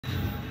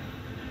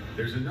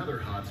There's another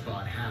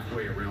hotspot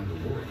halfway around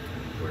the world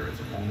where it's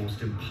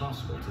almost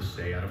impossible to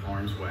stay out of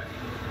harm's way.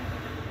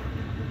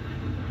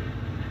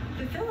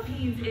 The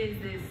Philippines is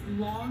this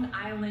long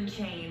island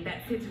chain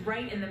that sits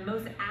right in the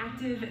most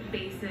active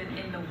basin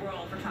in the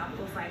world for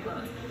tropical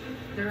cyclones.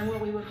 They're in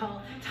what we would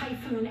call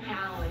Typhoon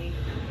Alley.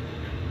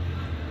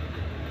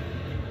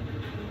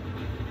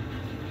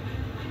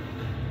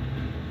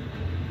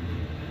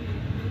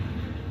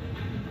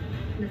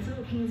 The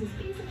Philippines is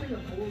basically a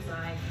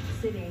bullseye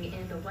sitting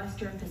in the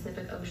western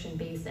Pacific Ocean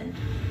basin.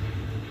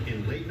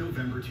 In late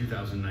November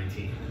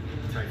 2019,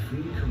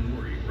 Typhoon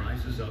Kammuri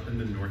rises up in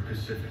the North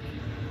Pacific.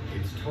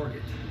 Its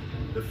target,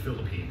 the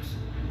Philippines.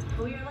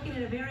 We are looking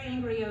at a very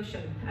angry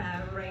ocean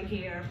right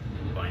here.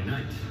 By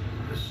night,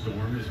 the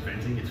storm is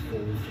venting its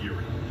full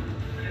fury.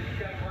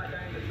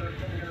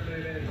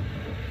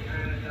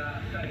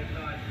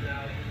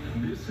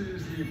 This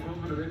is the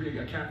equivalent of maybe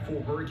a Cat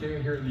 4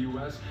 hurricane here in the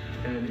U.S.,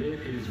 and it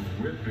is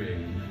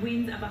whipping.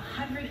 Winds of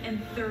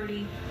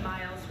 130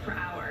 miles per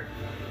hour.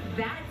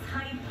 That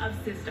type of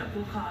system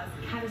will cause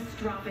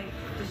catastrophic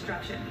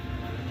destruction.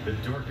 The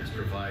darkness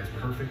provides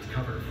perfect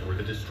cover for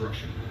the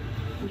destruction.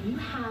 When you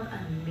have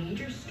a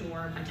major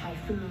storm, a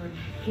typhoon,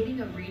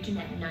 hitting a region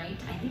at night,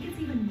 I think it's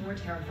even more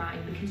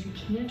terrifying because you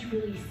can't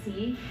really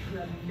see. You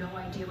have no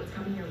idea what's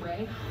coming your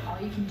way. All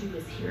you can do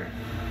is hear it.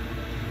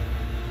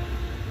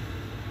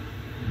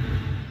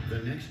 The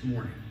next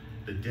morning,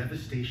 the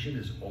devastation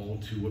is all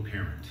too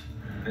apparent.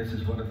 This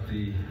is one of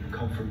the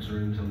conference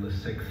rooms on the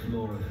 6th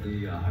floor of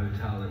the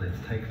hotel, and it's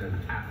taken an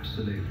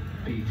absolute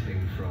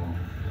beating from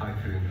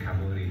Typhoon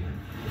Kammuri.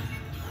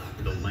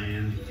 The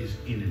land is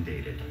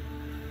inundated.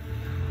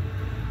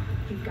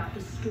 You've got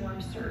the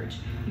storm surge,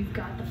 you've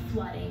got the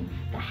flooding,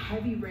 the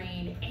heavy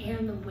rain,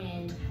 and the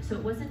wind. So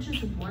it wasn't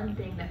just one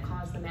thing that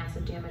caused the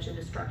massive damage and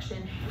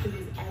destruction, it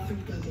was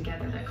everything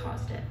together that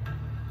caused it.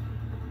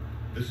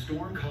 The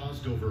storm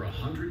caused over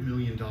 $100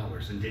 million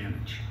in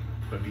damage,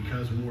 but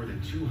because more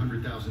than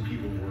 200,000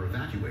 people were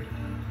evacuated,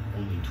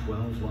 only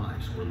 12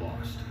 lives were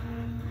lost.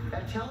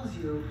 That tells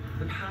you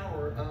the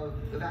power of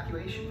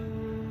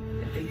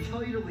evacuation. If they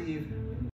tell you to leave,